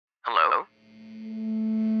Hello?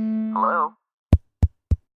 Hello?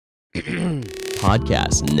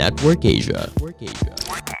 Podcast Network Asia.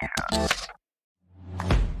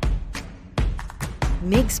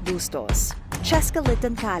 Migs Bustos, Cheska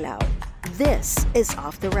Litan Calao. This is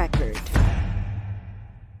Off the Record.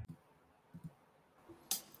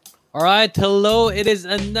 All right, hello. It is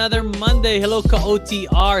another Monday. Hello,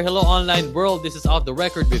 ka-OTR. Hello, online world. This is Off the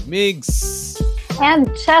Record with Migs. And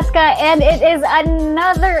Cheska, and it is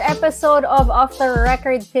another episode of Off the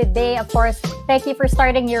Record today. Of course, thank you for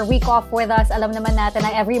starting your week off with us. Alam naman natin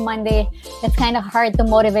na every Monday, it's kind of hard to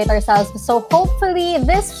motivate ourselves. So hopefully,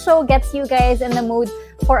 this show gets you guys in the mood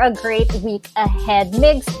for a great week ahead.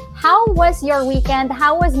 Migs, how was your weekend?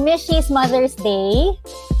 How was Mishy's Mother's Day?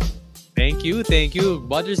 Thank you.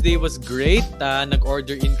 Mother's Day was great.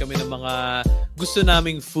 Nag-order in kami ng mga gusto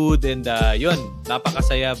naming food and yun,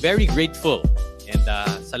 napakasaya. Very grateful. And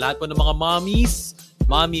sa lahat po ng mga mommies,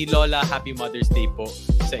 mommy, lola, happy Mother's Day po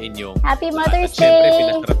sa inyo. Happy Mother's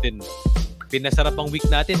Day! Day! Pinasarap ang week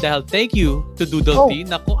natin dahil thank you to Doodle Tea.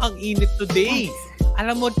 Naku, ang init today.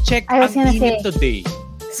 Alam mo, check, ang init today.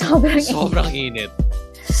 Sobrang init.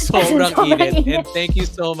 Sobrang init. And thank you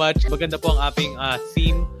so much. Maganda po ang aming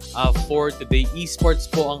theme for today.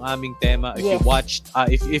 Esports po ang aming tema. If you watched,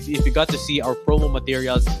 if you got to see our promo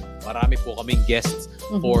materials, marami po kaming guests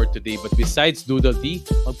for today. But besides Doodle Tea,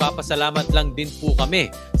 magpapasalamat lang din po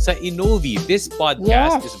kami sa Innovi. This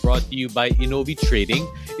podcast is brought to you by Innovi Trading.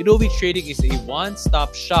 Innovi Trading is a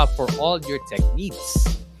one-stop shop for all your tech needs.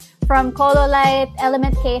 From Cololite,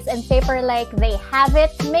 Element Case, and Paperlike, they have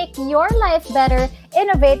it. Make your life better.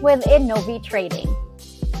 Innovate with Innovi Trading.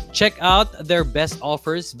 Check out their best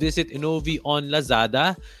offers. Visit Innovi on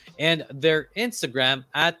Lazada and their Instagram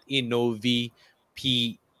at InnoviPH.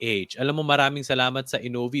 Alam mo, maraming salamat sa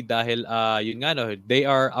Innovi dahil yun nga, no, they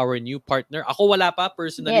are our new partner. Ako wala pa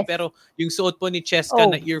personally, pero yung suot po ni Cheska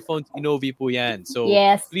na earphones, Innovi po yan. So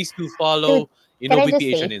please do follow Innovi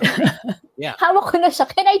PH on Instagram. Yeah. Hawak ko na siya.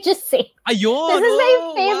 Can I just say? Ayun! This is my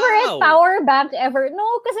favorite power bank ever. No,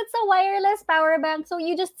 because it's a wireless power bank. So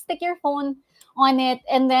you just stick your phone on it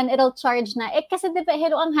and then it'll charge na. Kasi diba,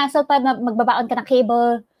 hello, ang hassle pa na magbabaon ka na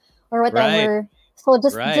cable or whatever. Right. So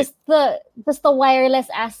just the wireless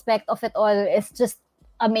aspect of it all is just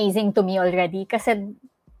amazing to me already. Kasi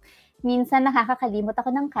minsan nakakakalimot ako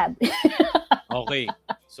ng cab. Okay.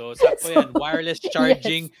 So, sakto yan. Wireless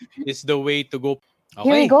charging is the way to go. Okay.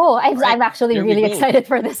 Here we go. I'm actually really excited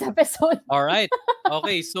for this episode. All right.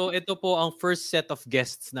 Okay. So, ito po ang first set of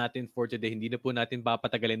guests natin for today. Hindi na po natin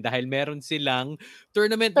papatagalin dahil meron silang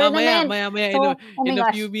tournament. Mamaya, so, in a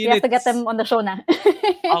few minutes. We have to get them on the show na.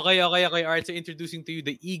 Okay. All right. So, introducing to you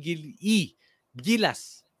the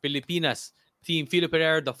Gilas Pilipinas team. Philip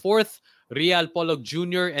Pereira IV, Real Polog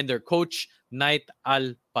Jr., and their coach, Knight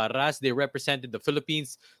Alparaz. They represented the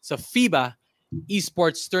Philippines sa FIBA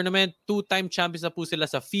Esports Tournament. 2-time champions na po sila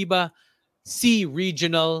sa FIBA C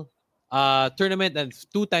Regional Tournament and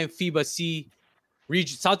 2-time FIBA C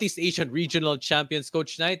Southeast Asian Regional Champions.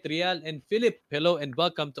 Coach Knight, Real, and Philip, hello and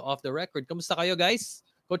welcome to Off the Record. Kamusta kayo, guys?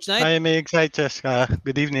 Coach Knight? Hi, Migs. Hi, Cheska.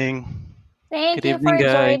 Good evening. Thank you for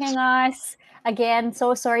joining us. Again,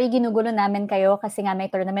 so sorry ginugulo namin kayo kasi nga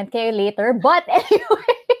may tournament kayo later. But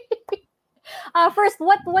anyway, first,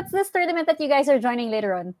 what's this tournament that you guys are joining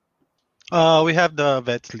later on? We have the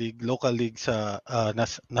Vets League, local league na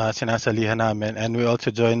sinasalihan namin, and we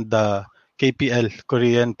also joined the KPL,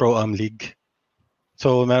 Korean Pro-Am League.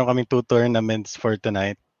 So meron kaming 2 tournaments for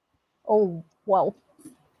tonight. Oh, wow.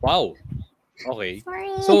 Wow. Okay.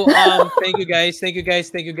 Sorry. So thank you guys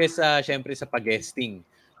syempre sa pag-guesting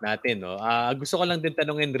natin, no. Gusto ko lang din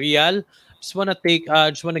tanungin, Real, just wanna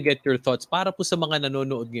get your thoughts para po sa mga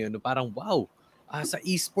nanonood ngayon, no, parang wow, sa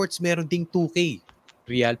esports meron ding 2K.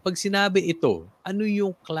 Real, pag sinabi ito, ano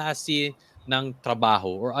yung klase ng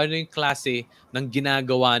trabaho or ano yung klase ng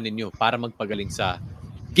ginagawa ninyo para magpagaling sa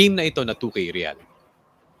game na ito na 2K, Real?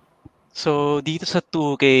 So dito sa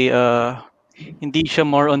 2K, hindi siya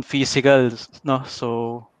more on physical, no?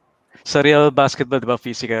 So sa real basketball, di ba,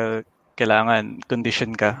 physical, kailangan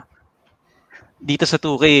condition ka. Dito sa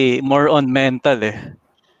 2K, more on mental eh.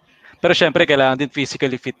 Pero syempre, kailangan din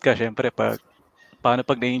physically fit ka. Syempre, paano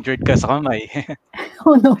pag na-injured ka sa kamay?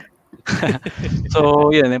 Oh no.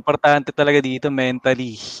 So, yun, importante talaga dito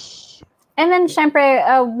mentally. And then, syempre,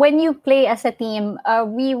 when you play as a team,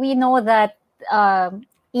 we know that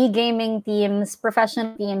e-gaming teams,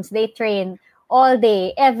 professional teams, they train all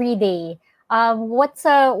day, every day. What's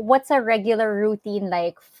a regular routine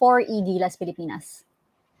like for Gilas Pilipinas?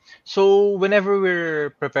 So whenever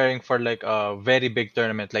we're preparing for like a very big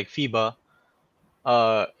tournament like FIBA,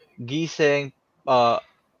 gising,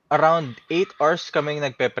 around 8 hours kaming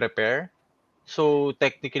nagpe-prepare. So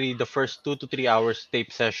technically the first 2 to 3 hours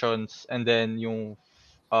tape sessions, and then yung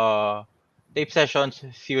tape sessions,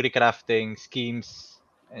 theory crafting, schemes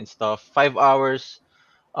and stuff. 5 hours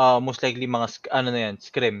most likely mga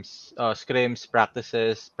scrims. Scrims,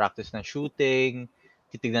 practice ng shooting,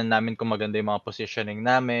 titignan namin kung maganda yung mga positioning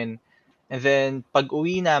namin. And then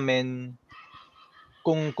pag-uwi namin,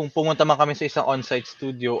 kung pumunta man kami sa isang on-site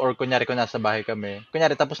studio or kunyari kung nasa bahay kami,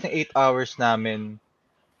 kunyari tapos ng 8 hours namin,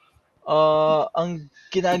 ang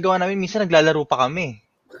ginagawa namin minsan naglalaro pa kami.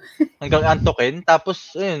 Hanggang antokin,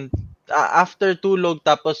 tapos ayun, after tulog,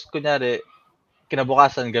 tapos kunyari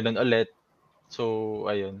kinabukasan ganun ulit. So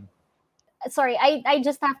ayun. Sorry, I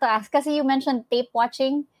just have to ask kasi you mentioned tape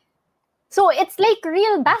watching. So it's like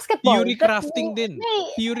real basketball. Theory crafting din.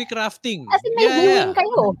 Theory crafting. As in may viewing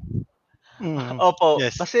kayo. Opo,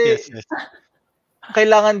 Yes, kasi yes.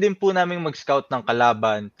 kailangan din po namin mag-scout ng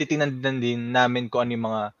kalaban. Titingnan din namin kung ano yung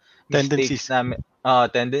mga mistakes namin,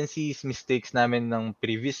 mistakes namin ng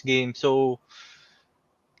previous game. So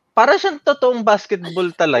para siyang totoong basketball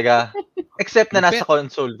talaga. Except na nasa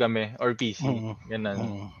console kami or PC.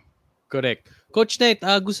 Ganun. Correct. Coach Knight,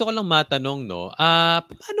 gusto ko lang matanong, no?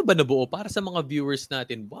 Paano ba nabuo para sa mga viewers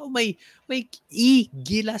natin? Wow, may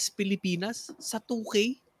Gilas Pilipinas sa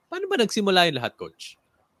 2K? Paano ba nagsimula yung lahat, Coach?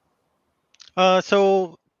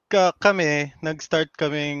 So kami, nag-start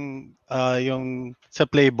kaming yung sa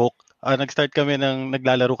playbook. Nag-start kami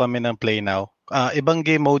naglalaro kami ng Play Now. Ibang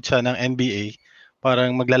game mode siya ng NBA.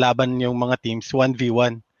 Parang maglalaban yung mga teams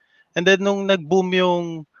 1v1. And then nung nag-boom yung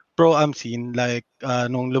pro-am scene, like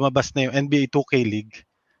nung lumabas na yung NBA 2K League,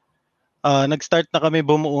 nag-start na kami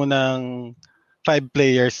bumuo ng 5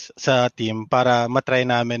 players sa team para matry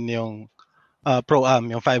namin yung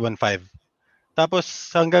pro-am, yung 5-on-5. Tapos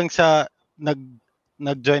hanggang sa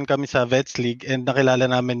nag-join kami sa Vets League and nakilala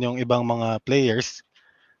namin yung ibang mga players.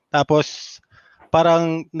 Tapos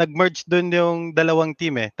parang nag-merge doon yung dalawang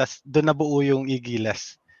team eh. Tapos doon nabuo yung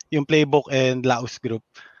Igilas, yung Playbook and Laos Group.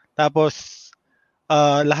 Tapos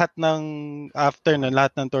lahat ng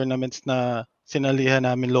tournaments na sinalihan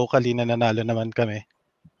namin locally na nanalo naman kami.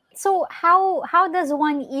 So how does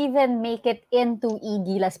one even make it into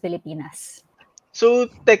Gilas Pilipinas?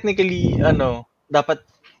 So technically dapat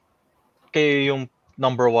kayo yung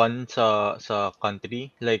number 1 sa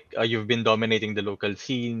country. Like you've been dominating the local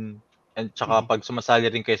scene. And tsaka pag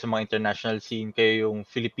sumasali rin kayo sa mga international scene, kayo yung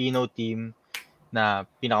Filipino team na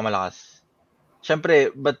pinakamalakas.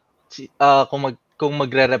 Siyempre, but kung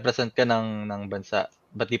magre-represent ka ng bansa,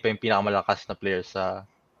 ba't di pa yung pinakamalakas na player sa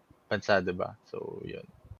bansa, diba? So, yun.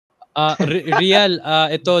 Real,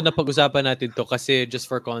 ito napag-usapan natin to kasi just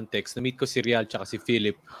for context, na-meet ko si Real tsaka si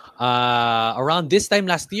Philip around this time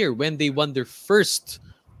last year when they won their first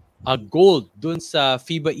gold dun sa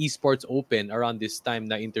FIBA Esports Open around this time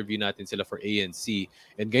na interview natin sila for ANC.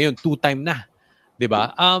 And ngayon, 2-time na.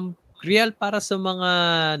 Diba? Real, para sa mga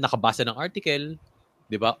nakabasa ng article,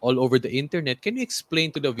 diba, all over the internet, can you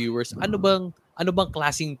explain to the viewers ano bang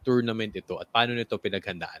klaseng tournament ito at paano nito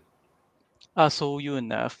pinaghandaan? So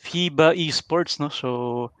yun, FIBA Esports, no?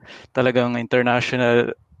 So talagang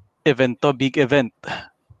international event to, big event.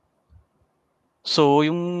 So,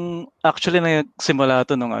 yung actually nagsimula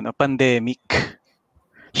ito nung pandemic.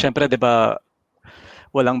 Siyempre, 'di ba,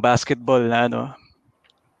 walang basketball na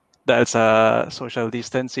dahil sa social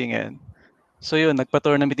distancing so yun,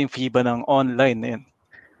 nagpa-tournament yung FIBA ng online yan.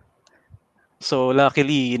 So,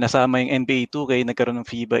 luckily nasama yung NBA 2K, nagkaroon ng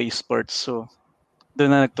FIBA Esports. So, doon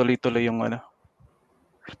na nagtuloy-tuloy yung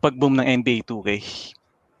pag-boom ng NBA 2K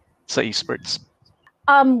sa esports.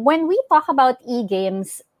 When we talk about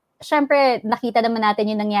e-games, syempre, nakita naman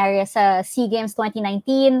natin yung nangyari sa SEA Games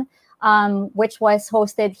 2019, which was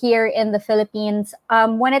hosted here in the Philippines.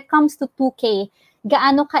 When it comes to 2K,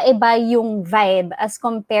 gaano kaiba yung vibe as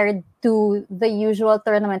compared to the usual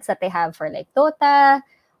tournaments that they have for like Dota,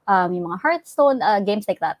 yung mga Hearthstone, games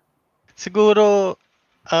like that? Siguro,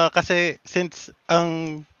 kasi since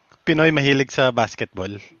ang Pinoy mahilig sa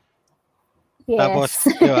basketball, yes. Tapos,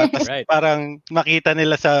 diba, Right. parang makita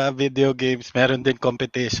nila sa video games, meron din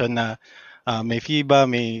competition na may FIBA,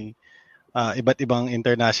 may iba't ibang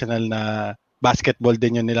international na basketball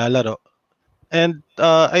din yung nilalaro. And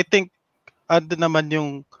I think ando naman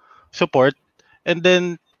yung support. And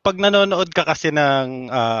then, pag nanonood ka kasi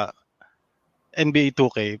ng NBA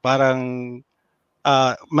 2K, parang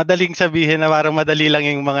madaling sabihin na parang madali lang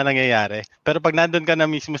yung mga nangyayari. Pero pag nandun ka na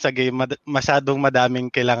mismo sa game, masyadong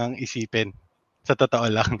madaming kailangang isipin. Sa totoo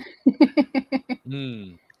lang.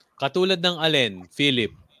 Katulad ng alin, Philip?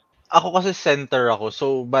 Ako kasi center ako. So,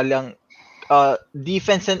 balang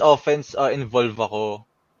defense and offense involve ako.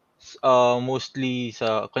 mostly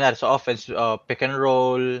kunyari sa offense, pick and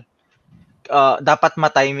roll. Dapat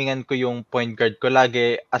matimingan ko yung point guard ko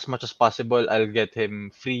lagi. As much as possible, I'll get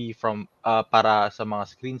him free from para sa mga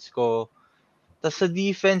screens ko. Tapos sa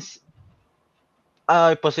defense,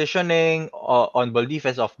 positioning, on-ball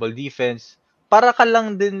defense, off-ball defense. Para ka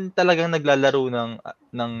lang din talagang naglalaro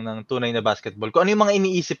ng tunay na basketball. Kung ano yung mga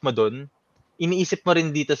iniisip mo doon, iniisip mo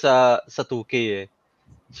rin dito sa 2K eh.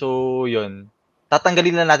 So, yun.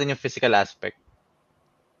 Tatanggalin na natin yung physical aspect.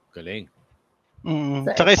 Galing.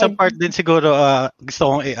 Tsaka isang part din siguro gusto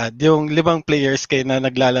kong i-add, yung 5 players kayo na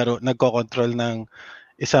naglalaro, nagko-control ng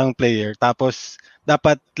isang player. Tapos,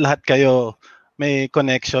 dapat lahat kayo may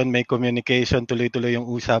connection, may communication, tuloy-tuloy yung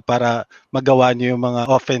usap para magawa niyo yung mga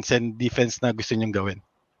offense and defense na gusto niyong gawin.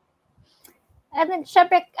 And then,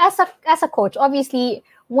 syempre, as a coach, obviously,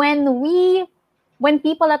 when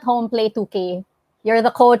people at home play 2K, you're the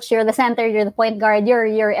coach, you're the center, you're the point guard,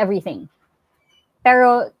 you're everything.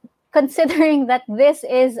 Pero considering that this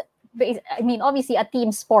is, I mean, obviously a team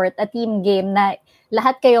sport, a team game na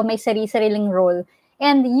lahat kayo may sariling role,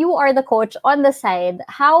 and you are the coach on the side,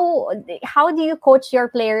 how do you coach your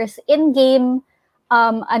players in game?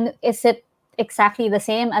 And is it exactly the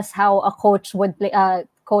same as how a coach would play,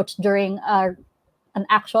 coach during an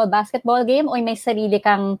actual basketball game, o may sarili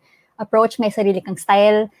kang approach, may sarili kang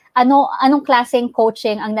style? Anong klaseng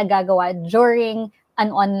coaching ang nagagawa during an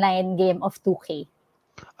online game of 2K?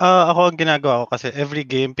 Ako ang ginagawa ko kasi every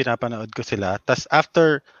game pinapanood ko sila. Tas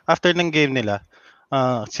after ng game nila,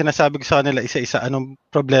 sinasabi ko sa kanila isa-isa anong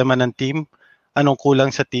problema ng team, anong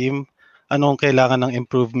kulang sa team, anong kailangan ng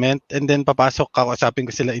improvement, and then papasok kausapin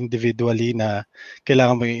ko sila individually na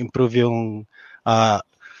kailangan mo i-improve yung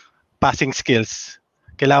passing skills.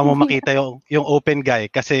 Kailangan mo makita yung open guy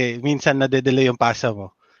kasi minsan nade-delay yung pasa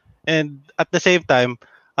mo. And at the same time,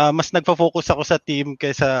 mas nagfo-focus ako sa team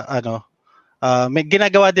kaysa may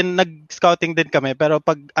ginagawa din, nag-scouting din kami, pero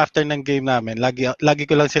pag after ng game namin, lagi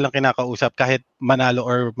ko lang silang kinakausap kahit manalo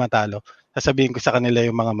or matalo. Sasabihin ko sa kanila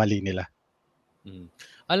yung mga mali nila.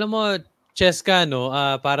 Alam mo, Cheska,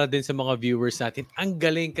 para din sa mga viewers natin, ang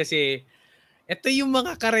galing kasi ito yung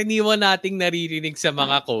mga karaniwan nating naririnig sa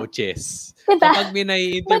mga coaches. Kapag may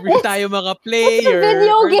nai-interview tayo mga player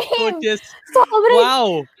or coaches,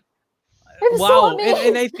 wow! Wow,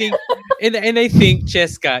 and I think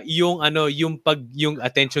Cheska, yung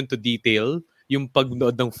attention to detail, yung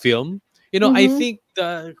pagnood ng film, I think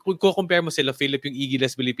kung compare mo sila, Philip, yung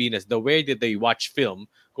Eagles Pilipinas, the way that they watch film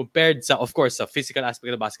compared sa, of course, sa physical aspect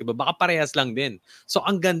ng basketball, baka parehas lang din. So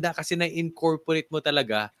ang ganda kasi na-incorporate mo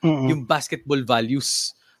talaga yung basketball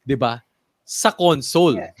values, 'di ba? Sa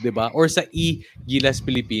console, 'di ba? Or sa Gilas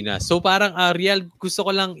Pilipinas. So parang Rial, gusto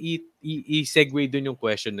ko lang i-segue doon yung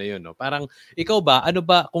question na 'yon, no. Parang ikaw ba, ano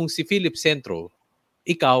ba kung si Philip Centro,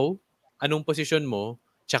 ikaw anong posisyon mo?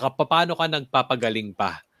 Tsaka paano ka nagpapagaling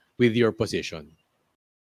pa with your position?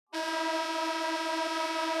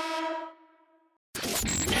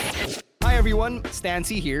 Hi everyone,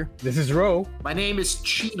 Stancy here. This is Ro. My name is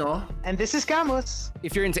Chino. And this is Camus.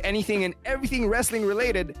 If you're into anything and everything wrestling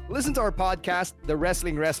related, listen to our podcast, The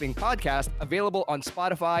Wrestling Podcast, available on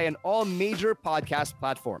Spotify and all major podcast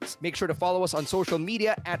platforms. Make sure to follow us on social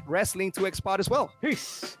media at Wrestling2Xpod as well.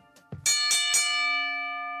 Peace.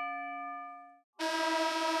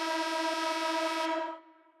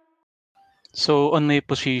 So on my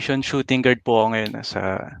position, shooting guard po ako ngayon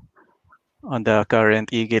on the current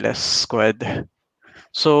Eagles squad.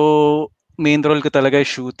 So main role ko talaga is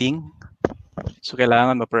shooting. So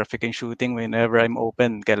kailangan ma-perfect yung shooting whenever I'm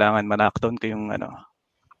open. Kailangan ma-knockdown ko yung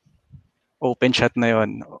open shot na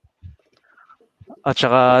yon. At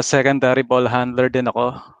saka secondary ball handler din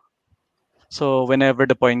ako. So whenever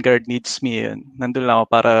the point guard needs me, nandun lang ako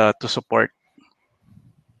para to support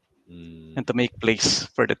and to make plays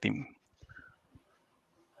for the team.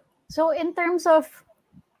 So in terms of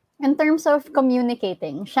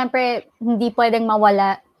communicating, syempre hindi pwedeng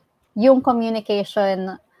mawala yung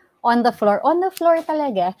communication on the floor. On the floor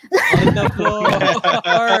talaga. On the floor.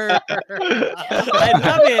 I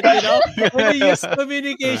love it, When you use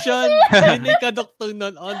communication, yun yung kaduktong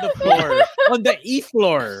nun, on the floor. On the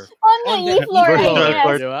E-floor. On the E-floor, yes.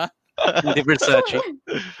 Diba? Hindi Versace.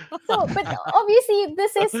 So, but obviously,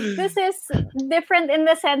 this is different in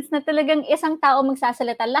the sense na talagang isang tao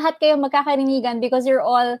magsasalita. Lahat kayo magkakarinigan because you're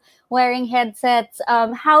all wearing headsets.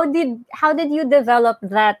 How did you develop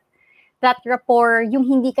that rapport, yung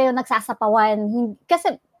hindi kayo nagsasapawan?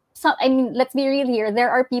 Kasi, let's be real here. There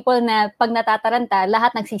are people na pag natataranta,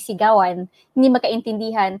 lahat nagsisigawan, hindi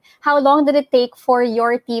magkaintindihan. How long did it take for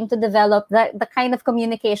your team to develop the kind of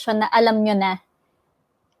communication na alam nyo na?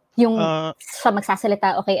 Yung sa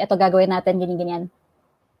magsasalita, okay, ito gagawin natin, ganyan-ganyan.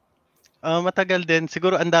 Matagal din.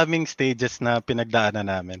 Siguro ang daming stages na pinagdaanan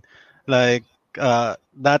namin. Like,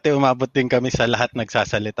 dati umabot din kami sa lahat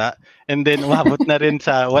nagsasalita. And then umabot na rin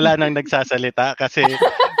sa wala nang nagsasalita kasi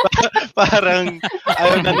parang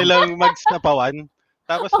ayaw na nilang magsapawan.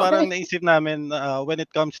 Tapos parang naisip namin when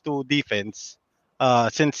it comes to defense,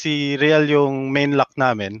 since si Real yung main lock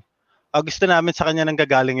namin, gusto namin sa kanya nang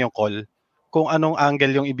gagaling yung call. Kung anong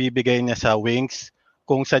angle yung ibibigay niya sa wings,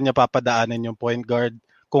 kung saan niya papadaanan yung point guard,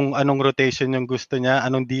 kung anong rotation yung gusto niya,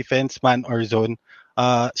 anong defense, man or zone,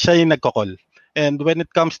 siya yung nagko-call. And when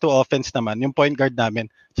it comes to offense naman, yung point guard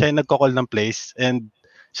namin, siya yung nagko-call ng plays and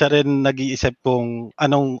siya rin nag-iisip kung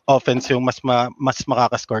anong offense yung mas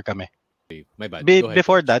makakascore kami. My bad.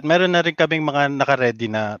 Before that, meron na rin kaming mga naka-ready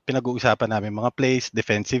na pinag-uusapan namin, mga plays,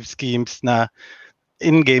 defensive schemes na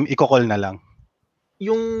in-game, i-call na lang.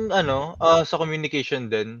 Yung sa communication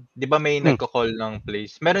din, 'di ba may nagko-call ng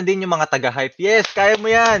plays? Meron din yung mga taga-hype. Yes, kaya mo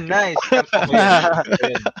 'yan. Nice.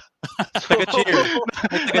 Taga-cheer.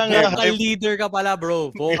 Vocal leader ka pala, bro.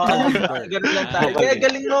 Vocal leader. Ganun lang tayo. Kaya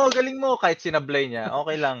galing mo kahit sinablay niya.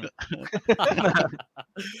 Okay lang.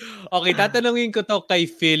 Okay, tatanungin ko to kay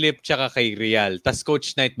Philip tsaka kay Real. Tas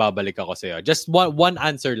Coach Knight, babalik ako sa'yo. Just one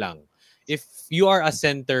answer lang. If you are a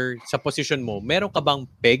center sa position mo, meron ka bang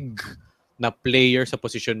peg na player sa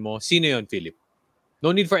position mo? Sino yon, Philip? No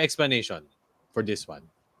need for explanation for this one.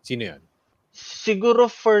 Sino yon? Siguro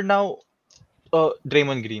for now,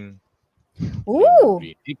 Draymond Green. Ooh!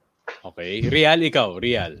 Okay. Real, ikaw.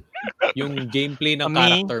 Real. Yung gameplay ng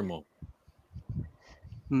character mo.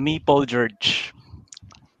 Me, Paul George.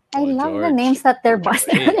 I love the names that they're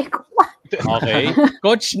busting. Okay.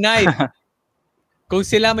 Coach Knight. Kung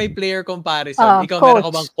sila may player comparison, ikaw meron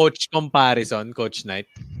ka bang coach comparison, Coach Knight?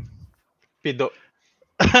 Pido.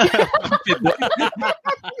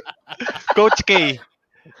 Coach K.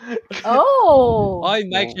 Oh! Oy,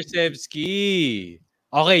 Mike Krzyzewski.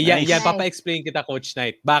 Okay, nice. Yan. Papa-explain kita, Coach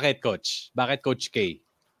Knight. Bakit, Coach? Bakit Coach K?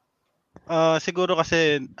 Siguro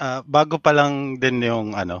kasi bago pa lang din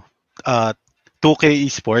yung 2K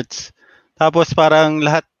Esports. Tapos parang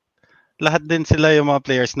lahat din sila yung mga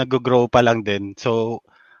players nag-grow pa lang din. So,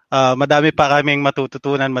 madami pa kaming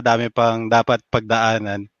matututunan, madami pang dapat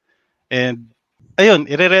pagdaanan. And ayun,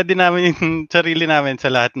 ire-ready namin yung sarili namin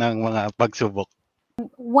sa lahat ng mga pagsubok.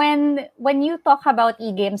 When you talk about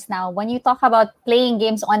e-games now, when you talk about playing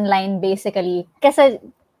games online basically, kasi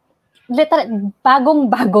literal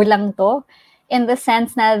bagong-bago lang to in the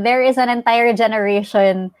sense na there is an entire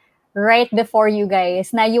generation right before you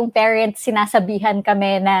guys na yung parents sinasabihan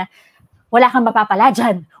kami na wala kang mapapala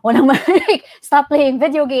dyan. Stop playing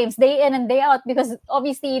video games day in and day out because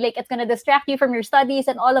obviously like it's gonna distract you from your studies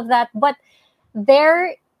and all of that. But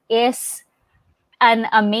there is an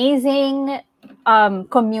amazing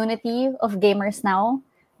community of gamers now.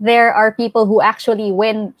 There are people who actually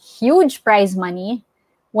win huge prize money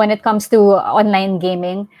when it comes to online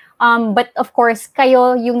gaming. But of course,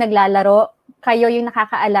 kayo yung naglalaro, kayo yung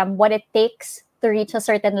nakakaalam what it takes to reach a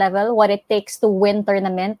certain level, what it takes to win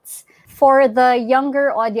tournaments. For the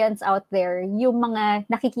younger audience out there, yung mga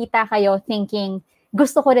nakikita kayo thinking,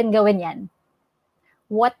 gusto ko rin gawin yan.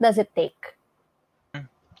 What does it take?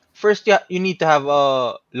 First, you need to have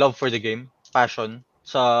a love for the game, passion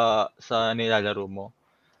sa nilalaro mo.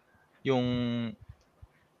 Yung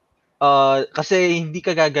kasi hindi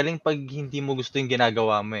ka gagaling pag hindi mo gusto yung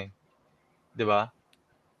ginagawa mo eh. 'Di ba?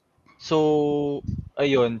 So,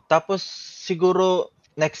 ayun. Tapos siguro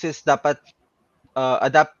next is dapat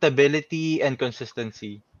adaptability and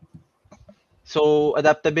consistency. So,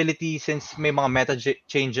 adaptability since may mga meta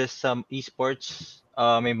changes sa esports,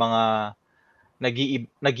 may mga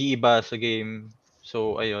nag-iiba sa game.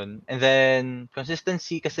 So, ayun. And then,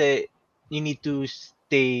 consistency kasi you need to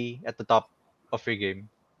stay at the top of your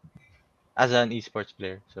game as an esports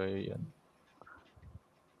player. So, yun.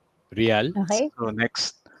 Real? Okay. So,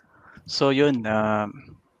 next. So, yun.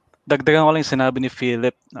 Dagdagan ko lang yung sinabi ni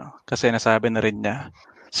Philip, no? Kasi nasabi na rin niya.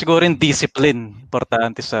 Siguro yung discipline,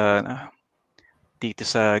 importante sa dito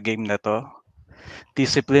sa game na to.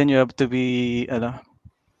 Discipline, you have to be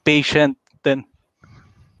patient din.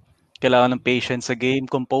 Kailangan ng patience sa game,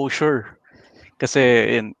 composure. Kasi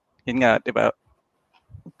yun nga, 'di ba?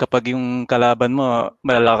 Kapag yung kalaban mo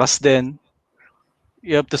malalakas din,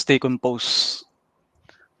 you have to stay composed.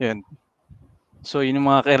 Yun. So yun yung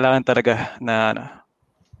mga kailangan talaga na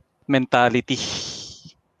mentality.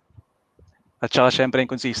 At saka syempre yung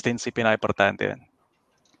consistency, pinaka-importante yan.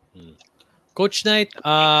 Coach Knight,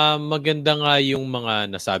 maganda nga yung mga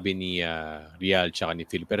nasabi ni Real tsaka ni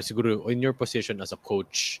Phil. Pero siguro in your position as a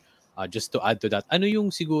coach, just to add to that, ano yung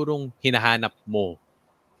sigurong hinahanap mo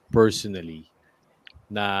personally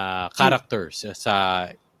na characters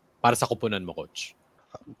para sa kupunan mo, Coach?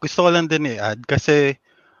 Gusto ko lang din i-add kasi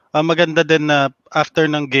maganda din na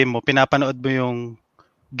after ng game mo, pinapanood mo yung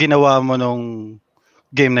ginawa mo nung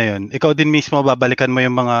game na yun. Ikaw din mismo, babalikan mo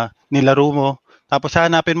yung mga nilaro mo, tapos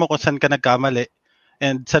hanapin mo kung saan ka nagkamali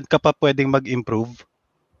and saan ka pa pwedeng mag-improve.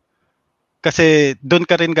 Kasi doon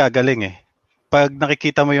ka rin gagaling eh. Pag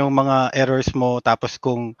nakikita mo yung mga errors mo, tapos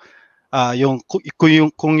kung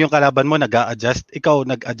yung kalaban mo nag-a-adjust, ikaw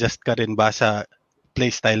nag-adjust ka rin ba sa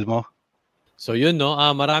playstyle mo? So yun, no?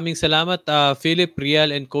 Maraming salamat, Philip,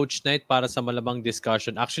 Rial, and Coach Knight para sa malabang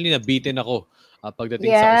discussion. Actually, nabitin ako pagdating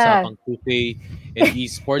sa usapang 2K and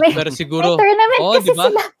esports. Pero siguro, diba?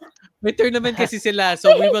 May tournament kasi sila, so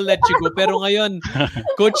we will let you go. Pero ngayon,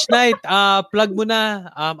 Coach Knight, plug mo na.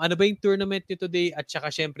 Ano ba yung tournament niyo today? At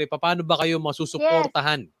saka syempre, paano ba kayo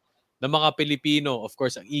masusuportahan ng mga Pilipino? Of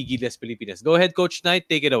course, ang Gilas Pilipinas. Go ahead, Coach Knight.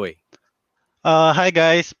 Take it away. Hi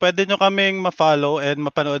guys. Pwede nyo kaming ma-follow and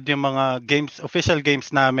mapanood yung mga official games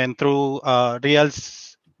namin through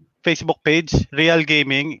Real's Facebook page, Real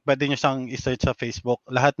Gaming. Pwede nyo siyang i-search sa Facebook.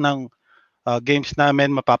 Lahat ng games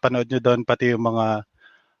namin, mapapanood nyo doon, pati yung mga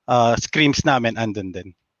screams namin andun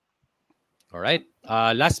din. Alright.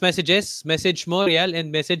 Last message mo, Rial,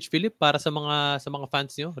 and message Philip para sa mga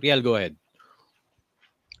fans nyo. Rial, go ahead.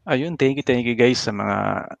 Ayun, thank you guys sa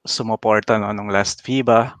mga sumuporta nung last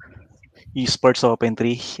FIBA Esports Open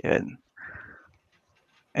 3.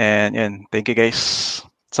 And thank you guys.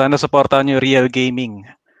 Sana supportahan nyo Real Gaming,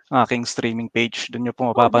 ang aking streaming page. Doon nyo po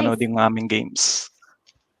mapapanood yung aming games.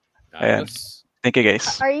 Ayan. Thank you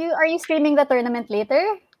guys. Are you streaming the tournament later?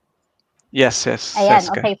 Yes. Ayan,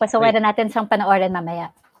 okay. Pasuwera natin siyang panoorin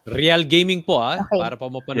mamaya. Real Gaming po, okay. Para pa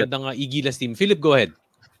mapanood ng Gilas team. Philip, go ahead.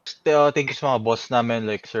 Thank you sa mga boss namin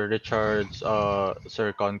like Sir Richards, Sir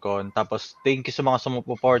Concon. Tapos thank you sa mga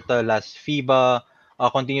sumuporta last FIBA.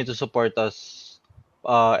 Continue to support us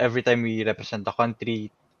every time we represent the country.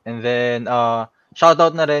 And then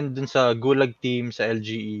shoutout na rin dun sa Gulag team, sa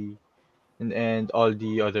LGE, and all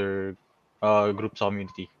the other groups sa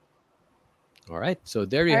community. Alright, so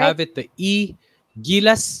there you have it. The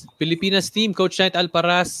Gilas Pilipinas team, Coach Knight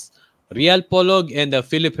Alparas, Rial Polog, and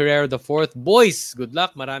Philip Herrera IV. Boys, good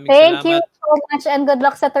luck. Maraming salamat. Thank you so much and good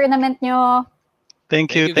luck sa tournament nyo.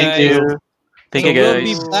 Thank you. Thank you,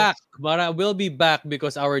 guys. We'll be back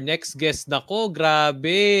because our next guest, nako,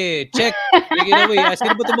 grabe. Check. Take it away.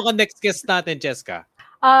 Sino ba itong mga next guest natin, Cheska?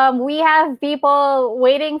 We have people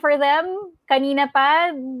waiting for them. Kanina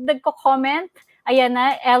pa, nagko-comment. Ayan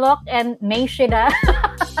na, Elok and Mayshida.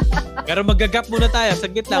 Pero mag-gap muna tayo.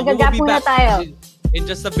 Saglit lang. Mag-gap muna tayo. In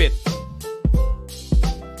just a bit.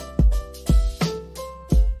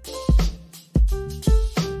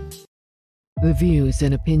 The views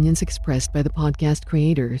and opinions expressed by the podcast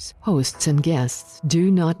creators, hosts, and guests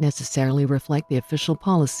do not necessarily reflect the official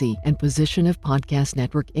policy and position of Podcast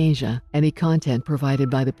Network Asia. Any content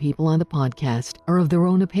provided by the people on the podcast are of their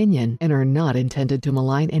own opinion and are not intended to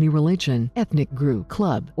malign any religion, ethnic group,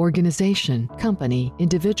 club, organization, company,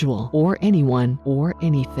 individual, or anyone or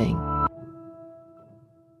anything.